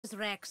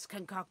Rex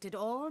concocted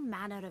all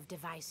manner of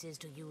devices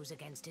to use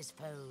against his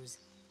foes.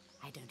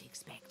 I don't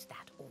expect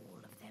that all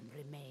of them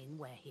remain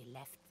where he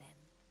left them.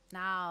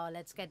 Now,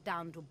 let's get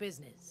down to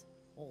business.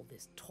 All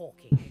this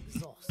talking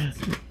exhausts.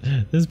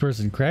 This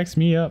person cracks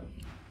me up.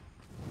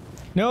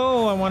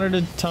 No, I wanted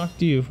to talk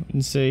to you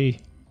and say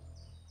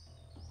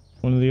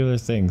one of the other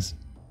things.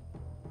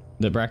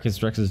 That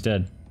Brachus Rex is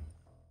dead.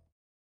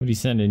 What did you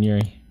send in,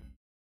 Yuri?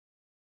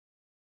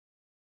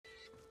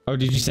 Oh,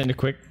 did you send it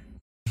quick?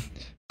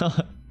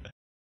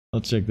 I'll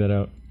check that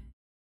out.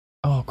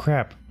 Oh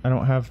crap, I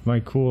don't have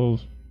my cool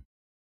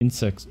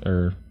insects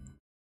or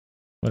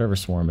whatever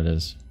swarm it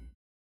is.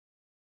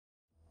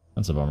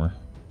 That's a bummer.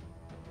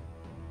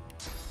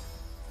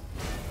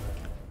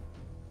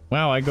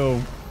 Wow, I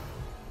go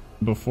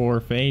before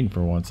Fane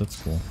for once, that's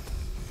cool.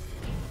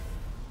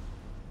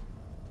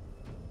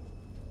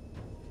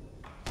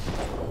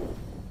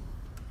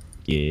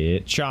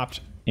 Get chopped,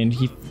 and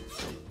he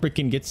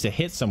freaking gets to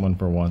hit someone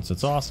for once.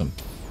 That's awesome.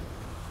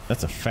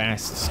 That's a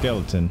fast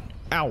skeleton.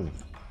 Ow!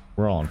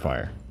 We're all on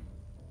fire.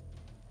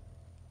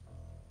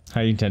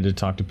 How do you intend to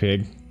talk to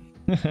Pig?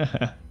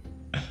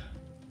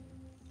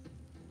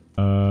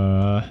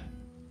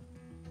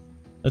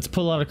 Let's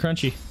pull out a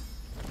crunchy.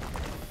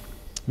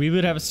 We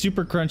would have a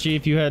super crunchy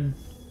if you had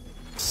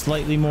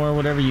slightly more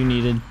whatever you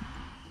needed.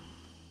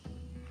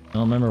 I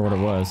don't remember what it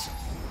was.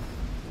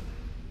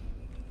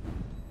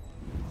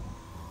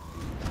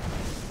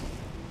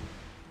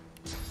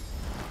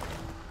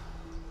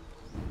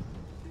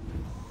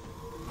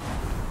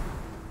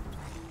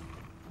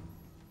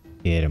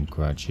 Get him,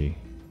 crunchy.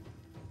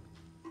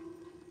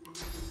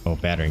 Oh,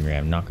 battering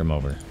ram. Knock him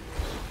over.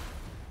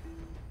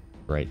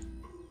 Right.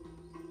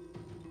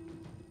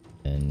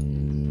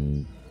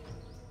 And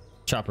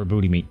chopper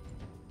booty meat.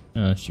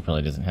 She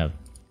probably doesn't have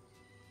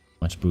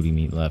much booty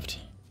meat left.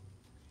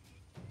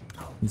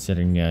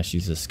 Considering, yeah,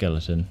 she's a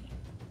skeleton.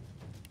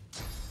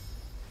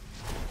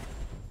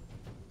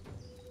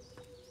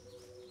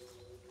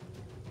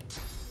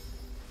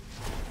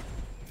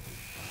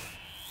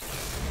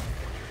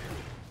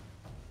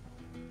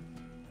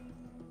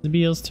 The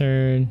Beal's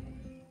turn.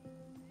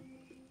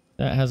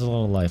 That has a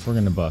lot of life. We're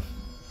gonna buff.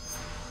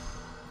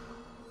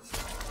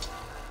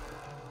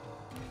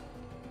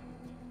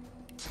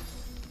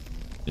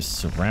 Just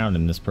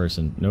surrounding this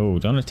person. No,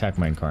 don't attack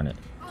my incarnate.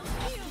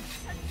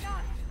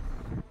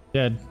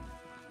 Dead.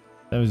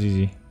 That was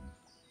easy.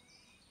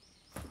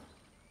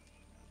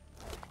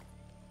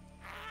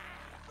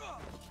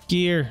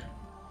 Gear.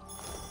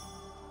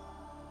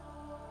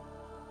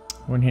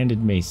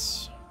 One-handed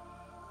mace.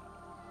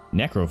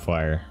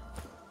 Necrofire.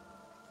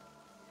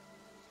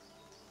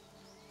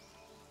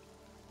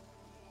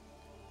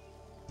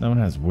 That one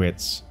has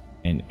wits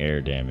and air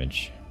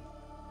damage.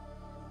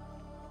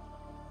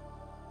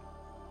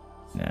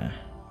 Nah.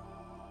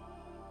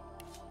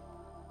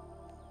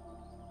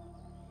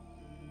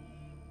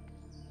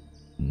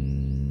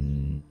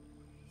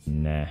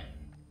 Nah.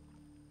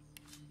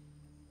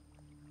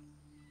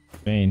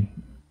 Bane,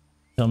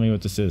 tell me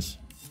what this is.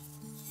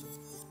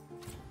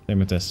 Same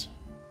with this.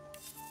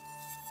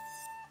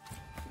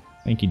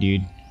 Thank you,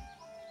 dude.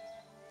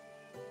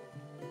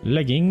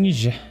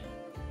 Leggings.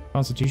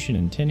 Constitution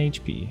and 10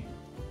 HP.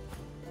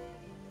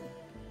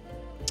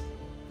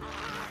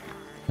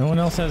 No one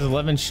else has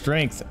 11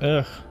 strength.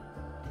 Ugh.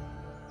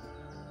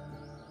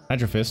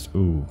 Hydro Fist.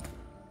 Ooh.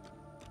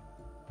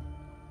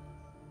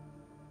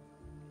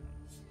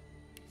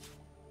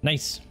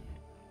 Nice.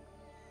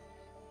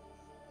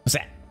 What's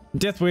that?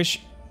 Death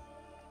Wish.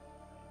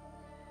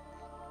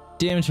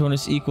 Damage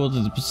bonus equal to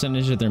the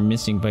percentage of their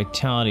missing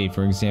vitality.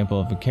 For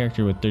example, if a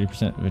character with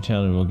 30%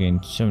 vitality will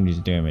gain 70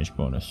 damage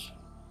bonus.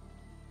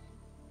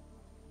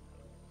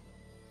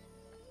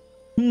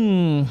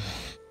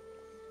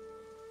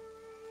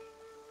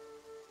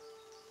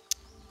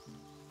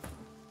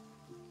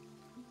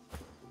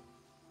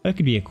 That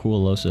could be a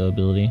cool Losa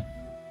ability.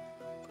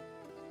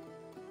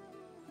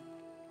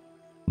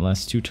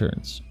 Last 2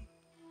 turns.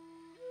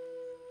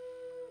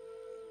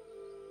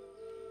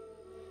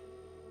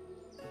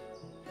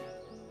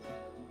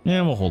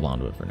 And we'll hold on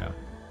to it for now.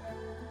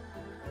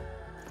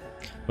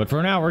 But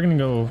for now, we're gonna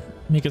go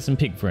make us some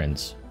pig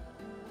friends.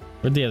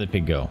 Where'd the other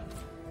pig go?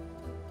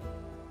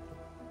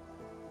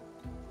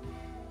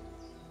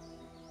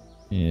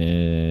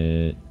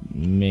 It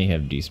may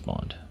have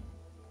despawned.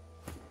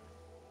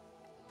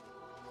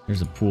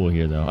 There's a pool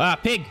here, though. Ah,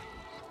 pig!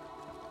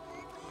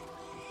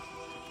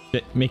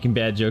 Making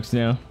bad jokes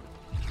now.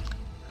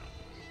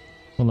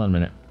 Hold on a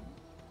minute.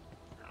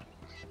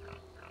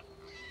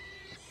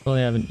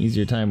 Probably have an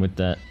easier time with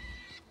that.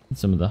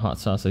 Some of the hot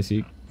sauce I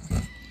see.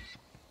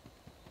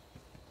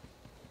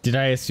 Did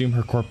I assume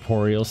her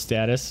corporeal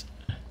status?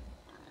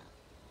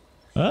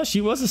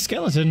 She was a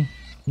skeleton.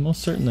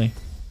 Most certainly.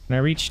 Can I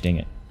reach? Dang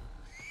it.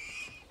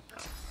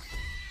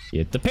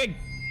 Get the pig!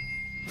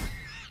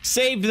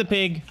 Save the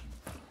pig!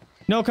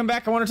 No, come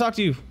back. I want to talk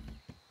to you.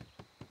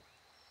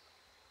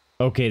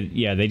 Okay,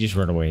 yeah, they just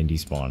run away and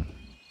despawn.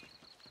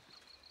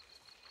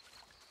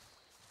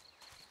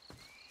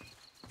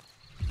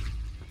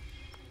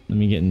 Let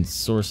me get in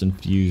source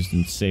infused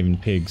and saving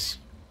pigs.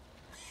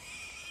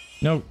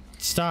 No,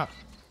 stop.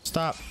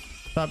 Stop.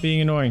 Stop being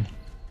annoying.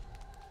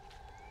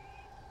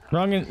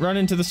 Run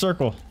into the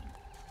circle.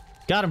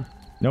 Got him.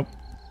 Nope.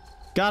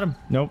 Got him.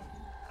 Nope.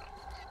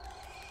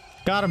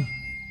 Got him.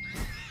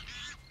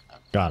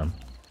 Got him.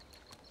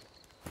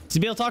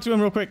 Sibyl, talk to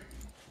him real quick.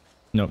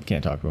 Nope,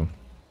 can't talk to him.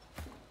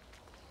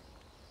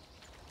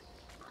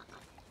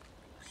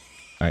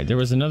 Alright, there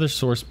was another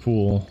source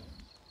pool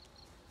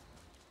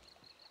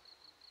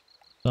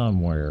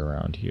somewhere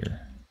around here.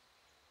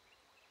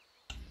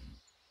 I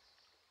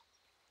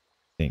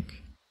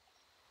think.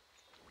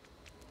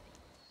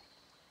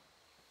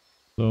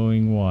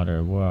 Flowing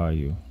water, where are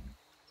you?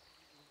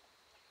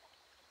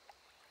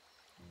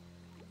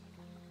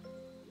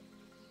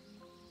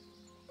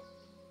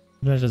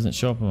 That doesn't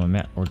show up on my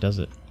map, or does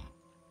it?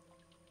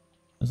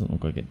 Doesn't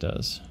look like it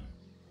does.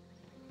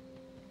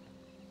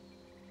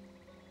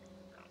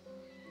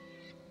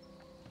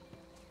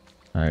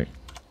 Alright.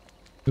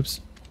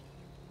 Oops.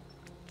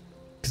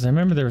 Because I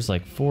remember there was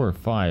like 4 or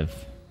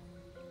 5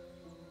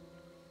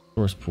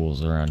 source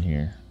pools around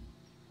here.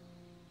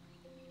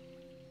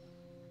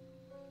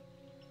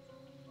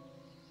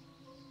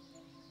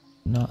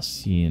 Not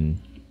seeing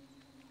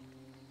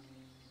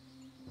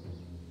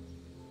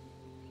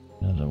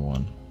another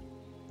one.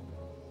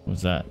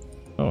 What's that?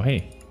 Oh,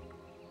 hey.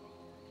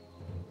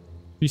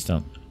 Tree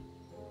stump.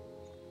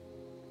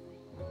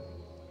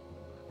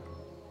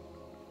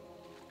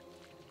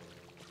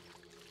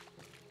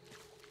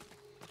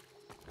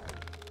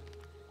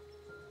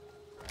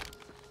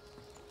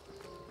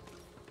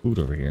 Food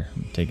over here.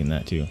 I'm taking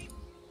that too.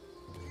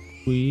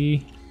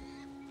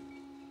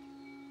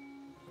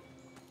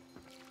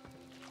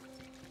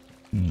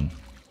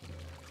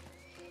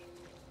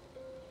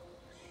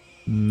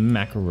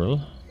 Mackerel.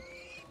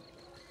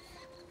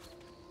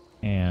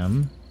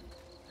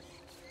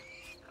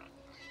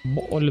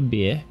 Bottle of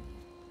beer.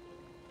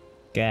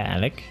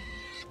 Garlic.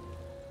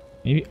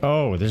 Maybe.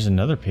 Oh, there's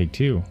another pig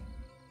too.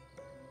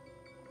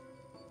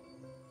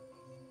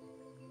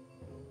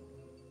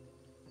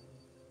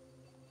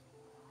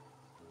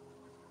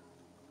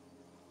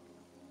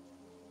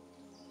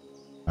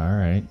 All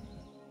right.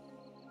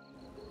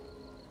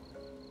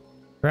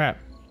 Crap.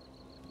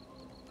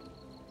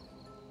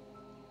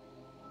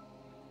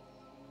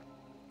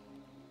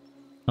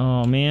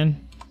 Oh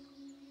man.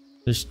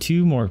 There's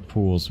 2 more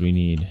pools we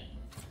need.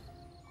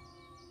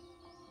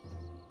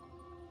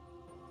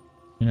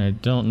 And I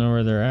don't know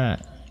where they're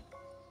at.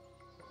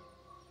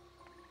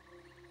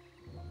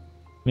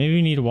 Maybe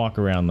we need to walk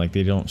around, like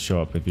they don't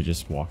show up if you're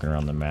just walking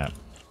around the map.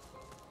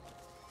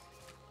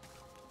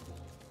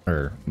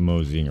 Or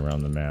moseying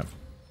around the map.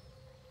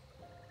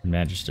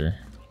 Magister.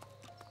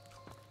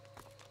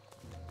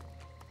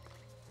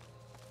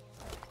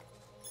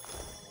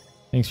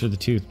 Thanks for the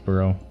tooth,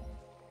 bro.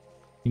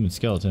 Human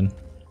skeleton.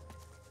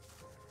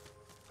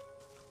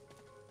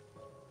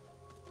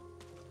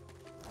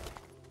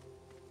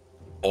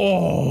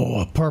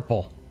 Oh,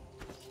 purple.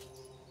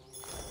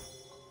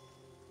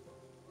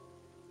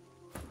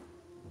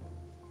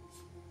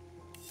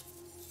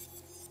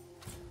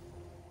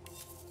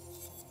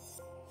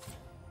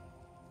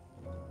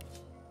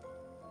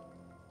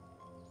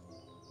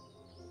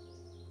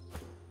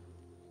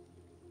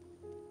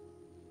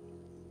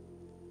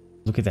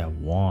 Look at that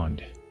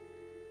wand.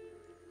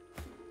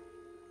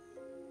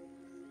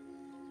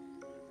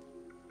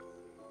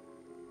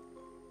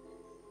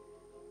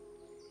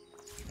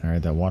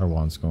 Alright, that water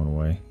wand's going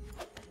away.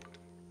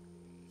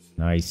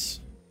 Nice.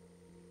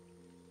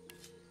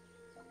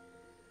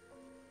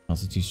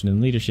 Constitution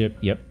and leadership.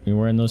 Yep, you're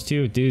wearing those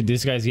too. Dude,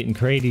 this guy's getting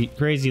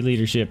crazy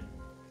leadership.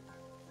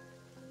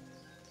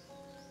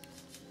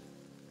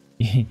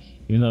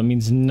 Even though it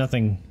means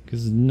nothing,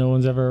 because no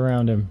one's ever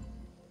around him.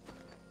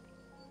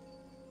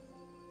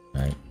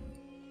 Alright.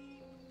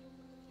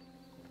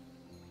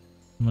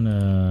 I'm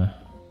gonna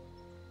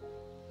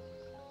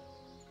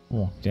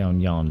walk down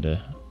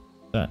yonder.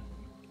 What's that?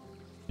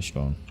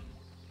 Fishbone.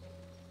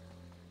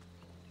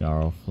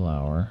 Yarrow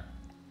flower.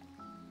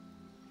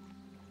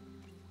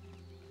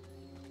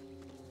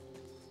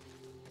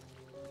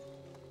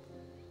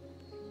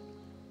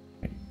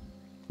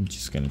 I'm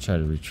just gonna try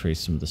to retrace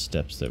some of the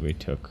steps that we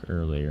took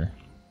earlier.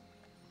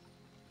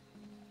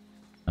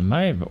 I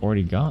might have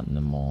already gotten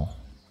them all.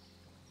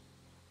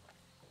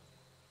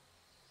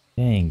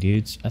 Dang,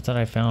 dudes. I thought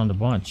I found a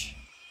bunch.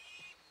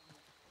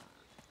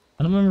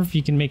 I don't remember if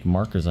you can make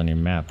markers on your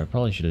map. I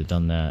probably should have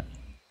done that.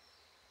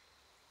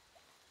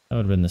 That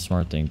would have been the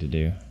smart thing to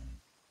do.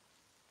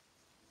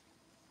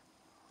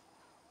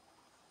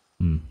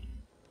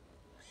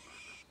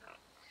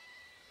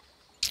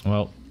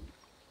 Well,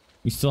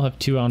 we still have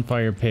 2 on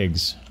fire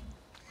pigs.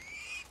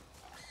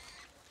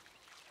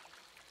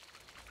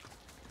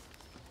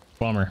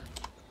 Bummer.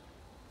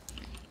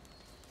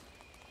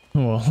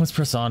 Well, let's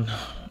press on.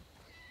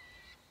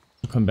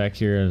 We'll come back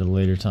here at a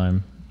later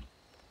time.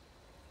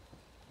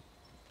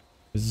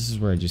 Because this is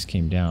where I just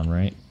came down,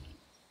 right?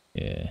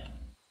 Yeah.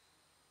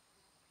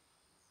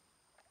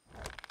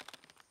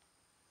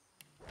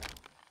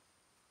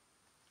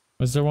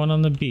 Was there one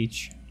on the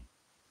beach?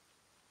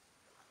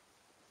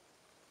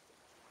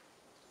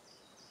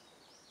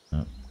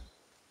 Oh.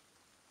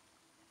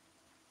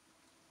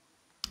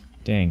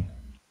 Dang.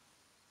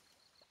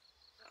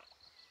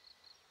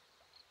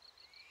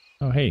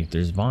 Oh, hey,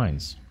 there's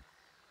vines.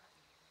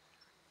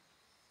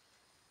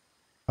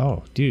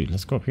 Oh, dude,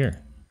 let's go up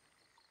here.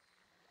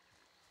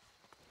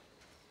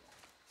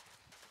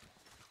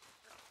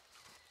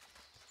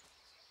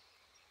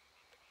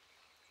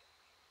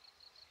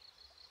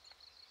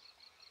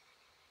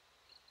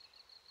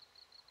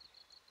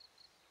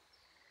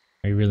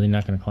 Are you really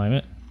not going to climb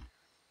it?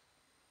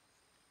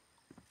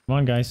 Come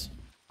on, guys.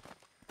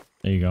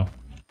 There you go.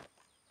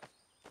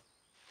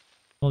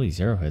 All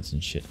these arrowheads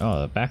and shit.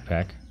 Oh, the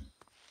backpack.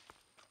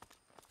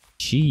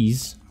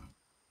 Cheese.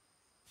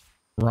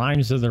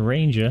 Rhymes of the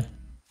Ranger.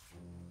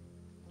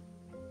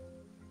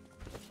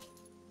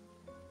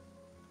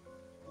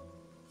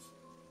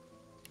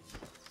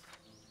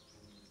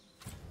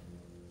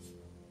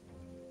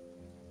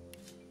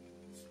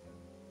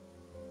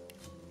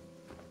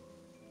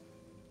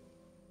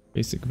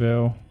 Basic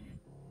bow.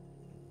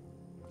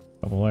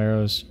 Couple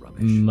arrows.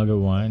 Mug of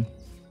wine.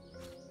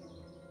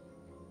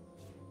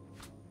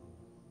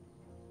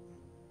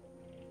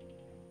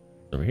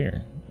 Over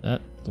here.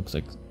 That looks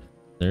like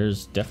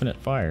there's definite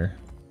fire.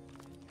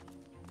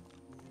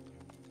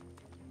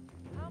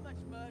 How much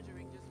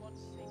murdering does one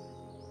seek?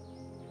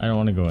 I don't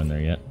want to go in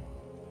there yet.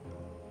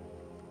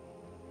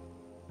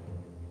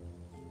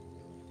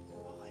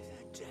 Why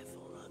the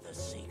devil are the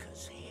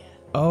seekers here?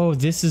 Oh,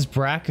 this is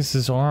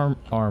Brachus's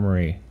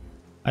armory.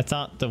 I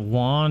thought the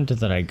wand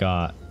that I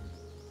got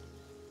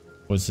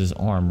was his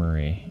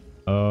armory.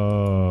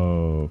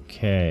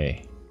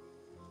 Okay.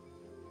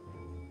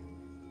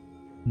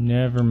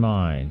 Never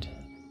mind.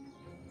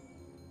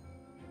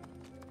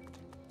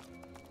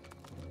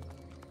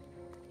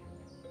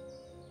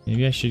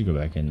 Maybe I should go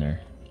back in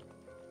there.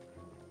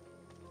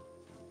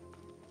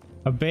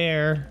 A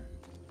bear.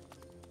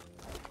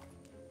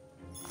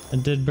 A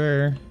dead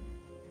bear.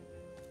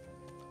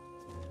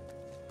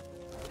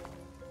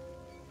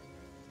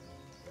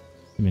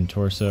 Human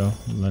torso.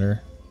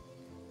 Letter.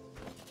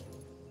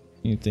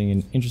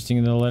 Anything interesting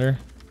in the letter?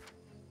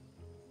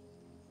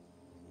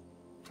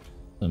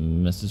 A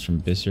message from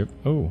Bishop.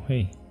 Oh,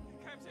 hey.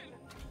 Captain,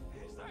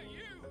 is that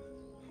you?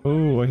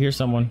 Oh, I hear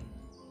someone.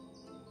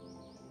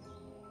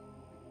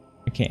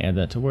 I can't add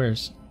that to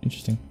where's.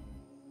 Interesting.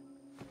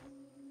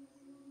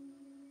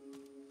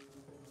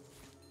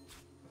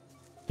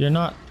 You're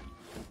not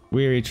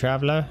weary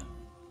traveler.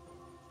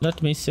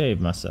 Let me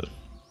save myself.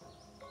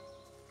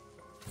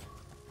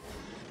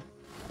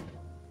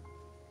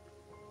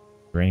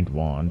 Drained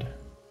wand.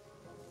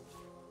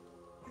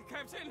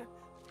 Captain,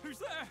 who's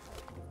there?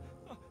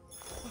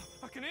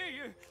 I can hear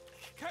you.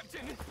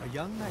 Captain. A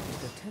young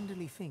magister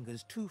tenderly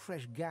fingers two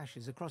fresh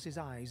gashes across his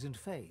eyes and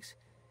face.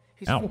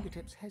 His Ow.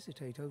 fingertips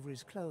hesitate over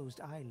his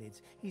closed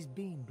eyelids. He's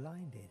been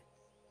blinded.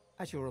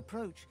 At your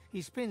approach,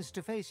 he spins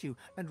to face you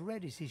and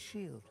readies his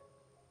shield.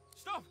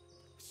 Stop!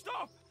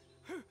 Stop!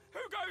 Who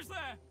goes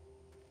there?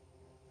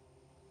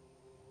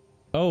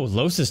 Oh,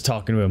 Los is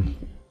talking to him.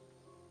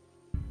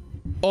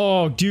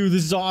 Oh, dude,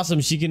 this is awesome.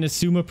 She can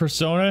assume a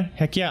persona.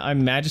 Heck yeah,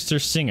 I'm Magister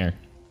Singer.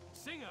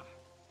 Singer?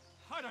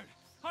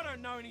 I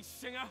don't know any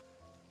singer.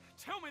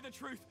 Tell me the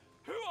truth.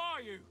 Who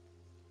are you?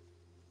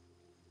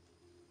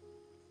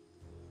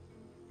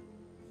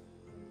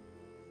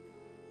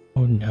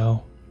 Oh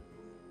no.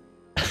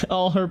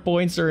 All her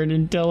points are in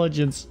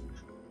intelligence.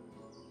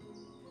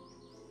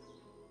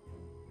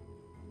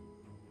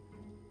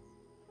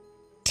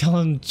 Tell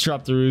him,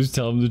 drop the ruse,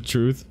 tell him the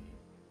truth.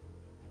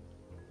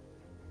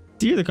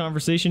 Steer the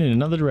conversation in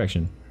another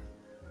direction.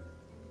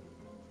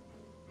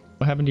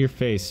 What happened to your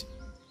face?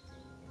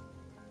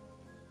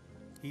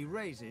 He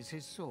raises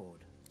his sword.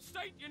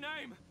 State your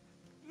name.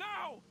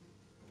 Now!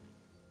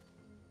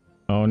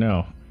 Oh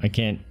no, I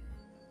can't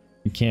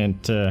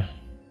do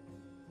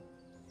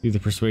the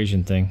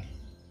persuasion thing.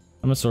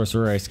 I'm a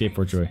sorcerer, I escape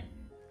for joy.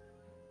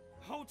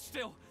 Hold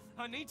still.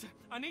 I need to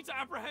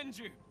apprehend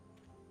you.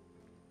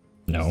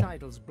 He No.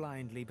 sidles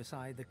blindly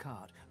beside the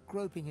cart,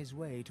 groping his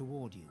way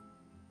toward you.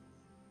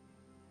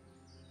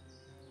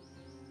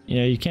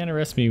 Yeah, you can't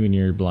arrest me when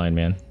you're blind,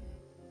 man.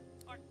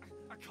 I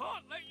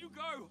can't let you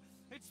go.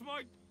 It's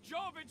my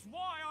job. It's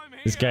why I'm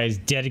here. This guy's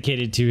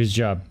dedicated to his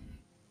job.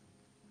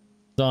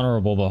 It's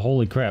honorable, but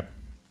holy crap.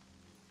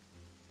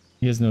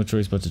 He has no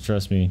choice but to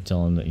trust me,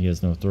 tell him that he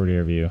has no authority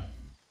over you.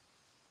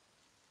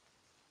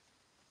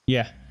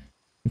 Yeah.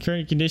 In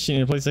current condition,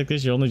 in a place like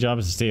this, your only job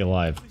is to stay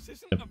alive. This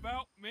isn't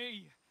about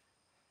me.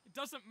 It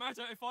doesn't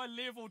matter if I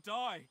live or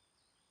die.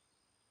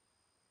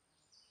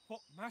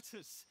 What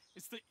matters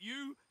is that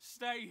you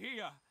stay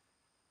here.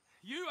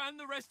 You and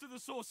the rest of the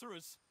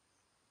sorcerers.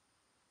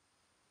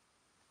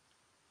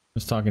 I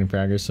was talking to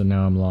Praggers, so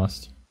now I'm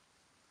lost.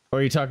 Or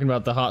are you talking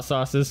about the hot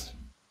sauces?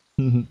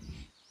 Don't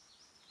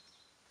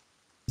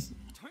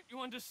you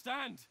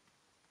understand?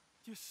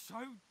 You're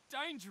so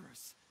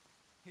dangerous.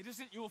 It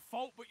isn't your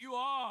fault, but you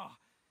are.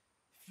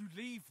 If you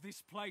leave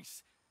this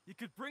place, You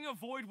could bring a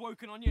void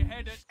woken on your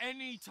head at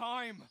any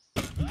time.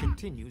 He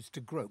continues to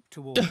grope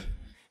toward you,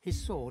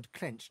 his sword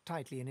clenched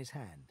tightly in his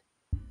hand.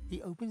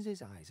 He opens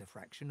his eyes a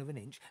fraction of an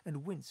inch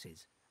and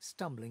winces,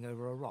 stumbling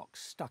over a rock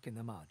stuck in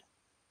the mud.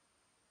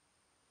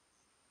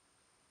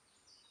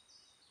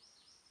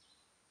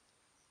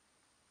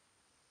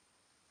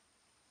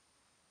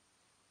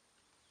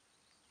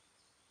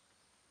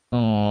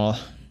 Oh,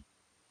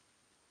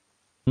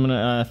 I'm gonna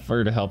ask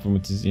her to help him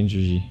with his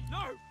injury.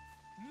 No!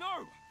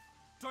 No!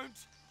 Don't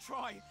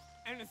try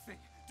anything.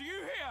 Do you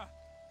hear?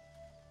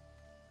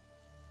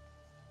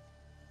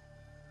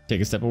 Take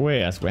a step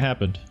away, ask what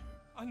happened.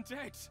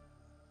 Undead.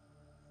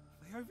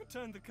 They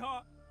overturned the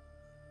cart.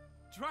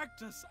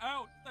 Dragged us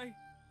out.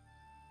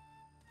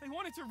 They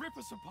wanted to rip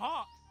us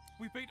apart.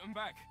 We beat them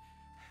back.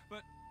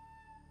 But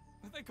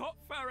they got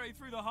Faray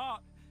through the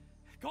heart.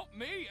 Got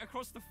me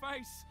across the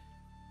face.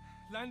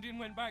 Landin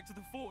went back to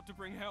the fort to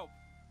bring help.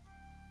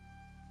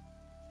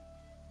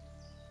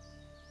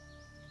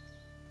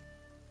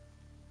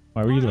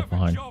 Why were you left I have a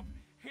behind? job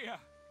here.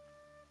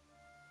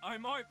 I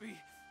might be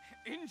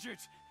injured,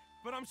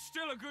 but I'm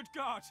still a good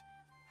guard.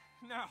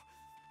 Now,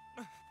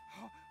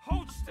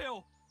 hold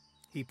still.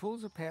 He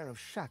pulls a pair of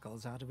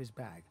shackles out of his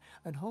bag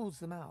and holds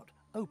them out,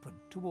 open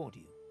toward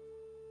you.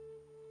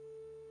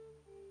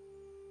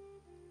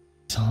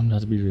 Tell him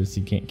not to be rude.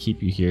 He can't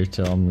keep you here.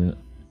 Tell him,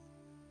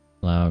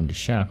 allow him to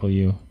shackle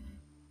you.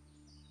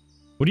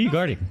 What are you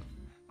guarding?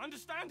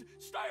 Understand?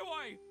 Stay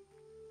away.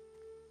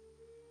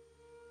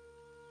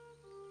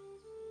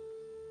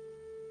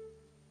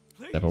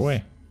 Please. Step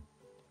away.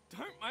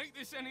 Don't make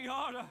this any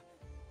harder.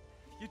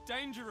 You're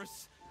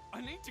dangerous. I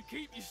need to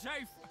keep you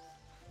safe.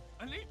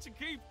 I need to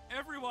keep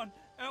everyone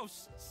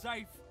else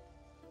safe.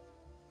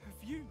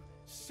 Have you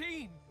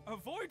seen a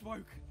void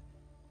woke?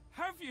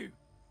 Have you?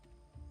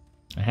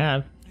 I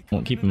have.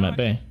 Won't keep him at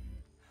bay.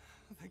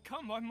 They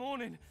come by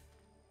morning.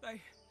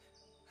 They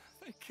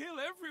kill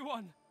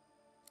everyone.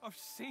 I've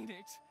seen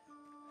it.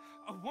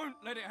 I won't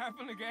let it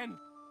happen again.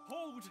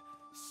 Hold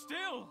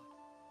still.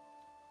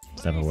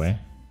 Step Please. away.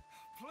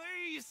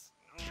 Please.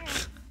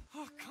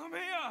 Oh, come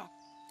here.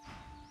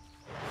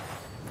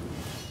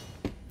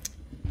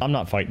 I'm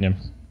not fighting him.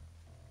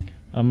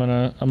 I'm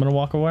gonna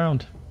walk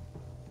around.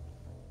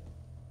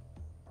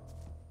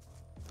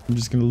 I'm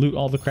just gonna loot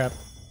all the crap.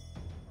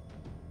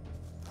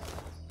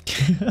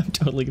 I'm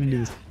totally gonna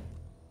do this.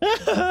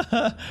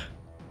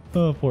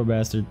 Oh, poor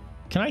bastard.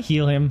 Can I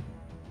heal him?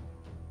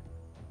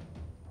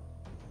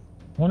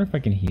 I wonder if I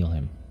can heal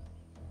him.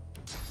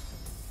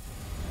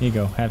 Here you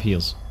go, have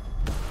heals.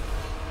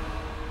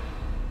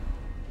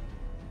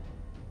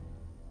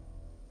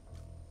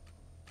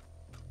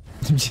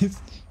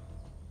 Just...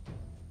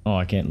 Oh,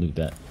 I can't loot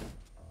that.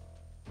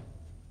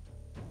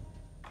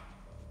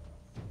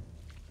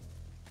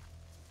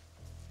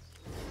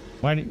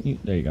 Why didn't you?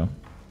 There you go.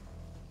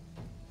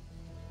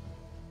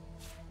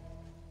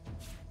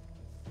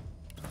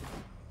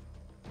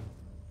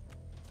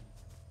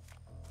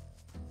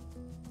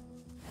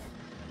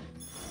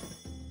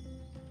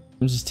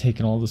 I'm just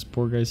taking all this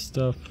poor guy's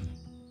stuff.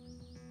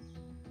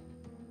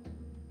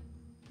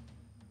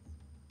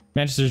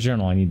 Manchester's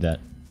journal, I need that.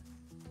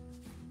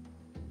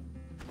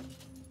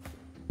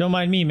 Don't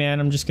mind me,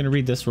 man. I'm just gonna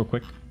read this real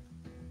quick.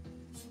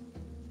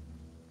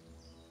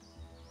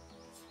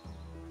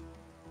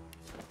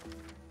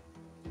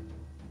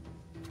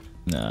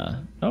 Nah.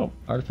 Oh,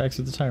 artifacts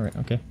of the tyrant.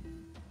 Okay.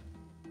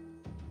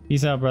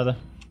 Peace out, brother.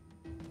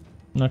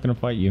 I'm not gonna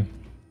fight you.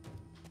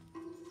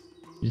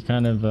 You're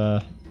kind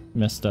of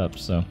messed up,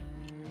 so.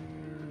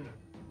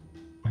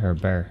 I heard a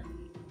bear.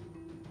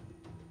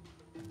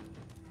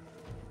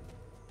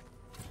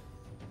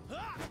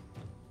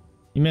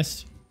 You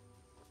missed.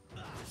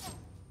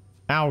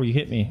 Ow, you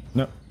hit me.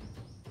 No.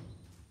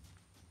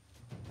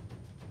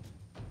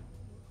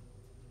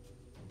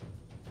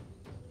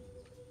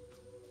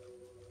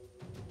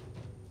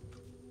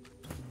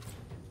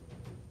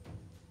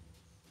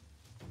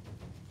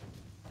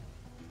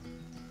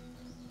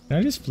 Can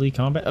I just flee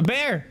combat? A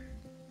bear!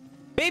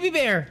 Baby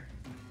bear!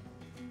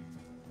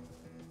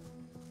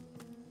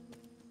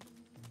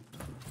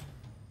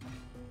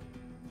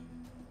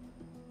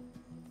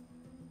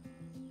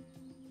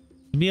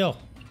 Bill,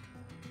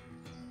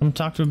 come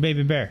talk to a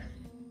baby bear.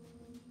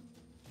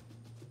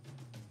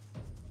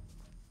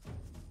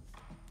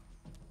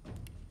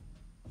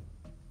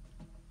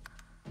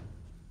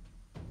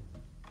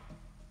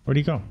 Where'd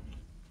he go?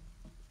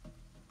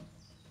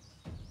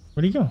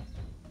 Where'd he go?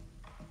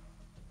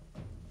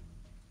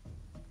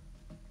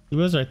 He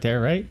was right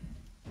there, right?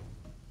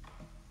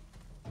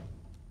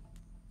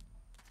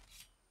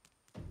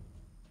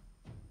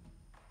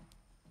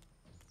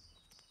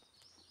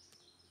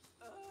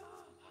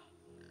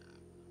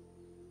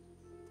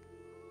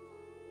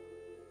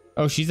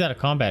 Oh, she's out of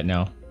combat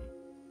now.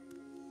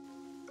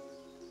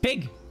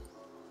 Pig!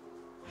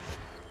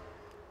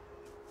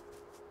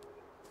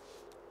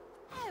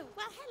 Oh, well,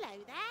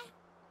 hello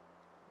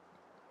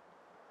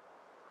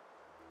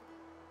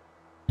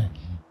there.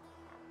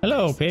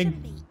 Hello, Nice pig. to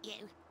meet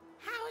you.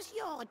 How's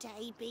your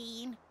day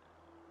been?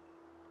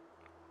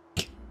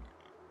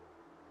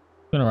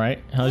 Been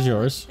alright. How's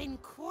yours? It's been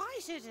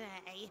quite a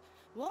day.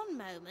 One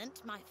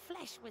moment, my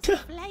flesh was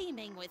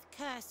flaming with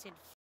cursed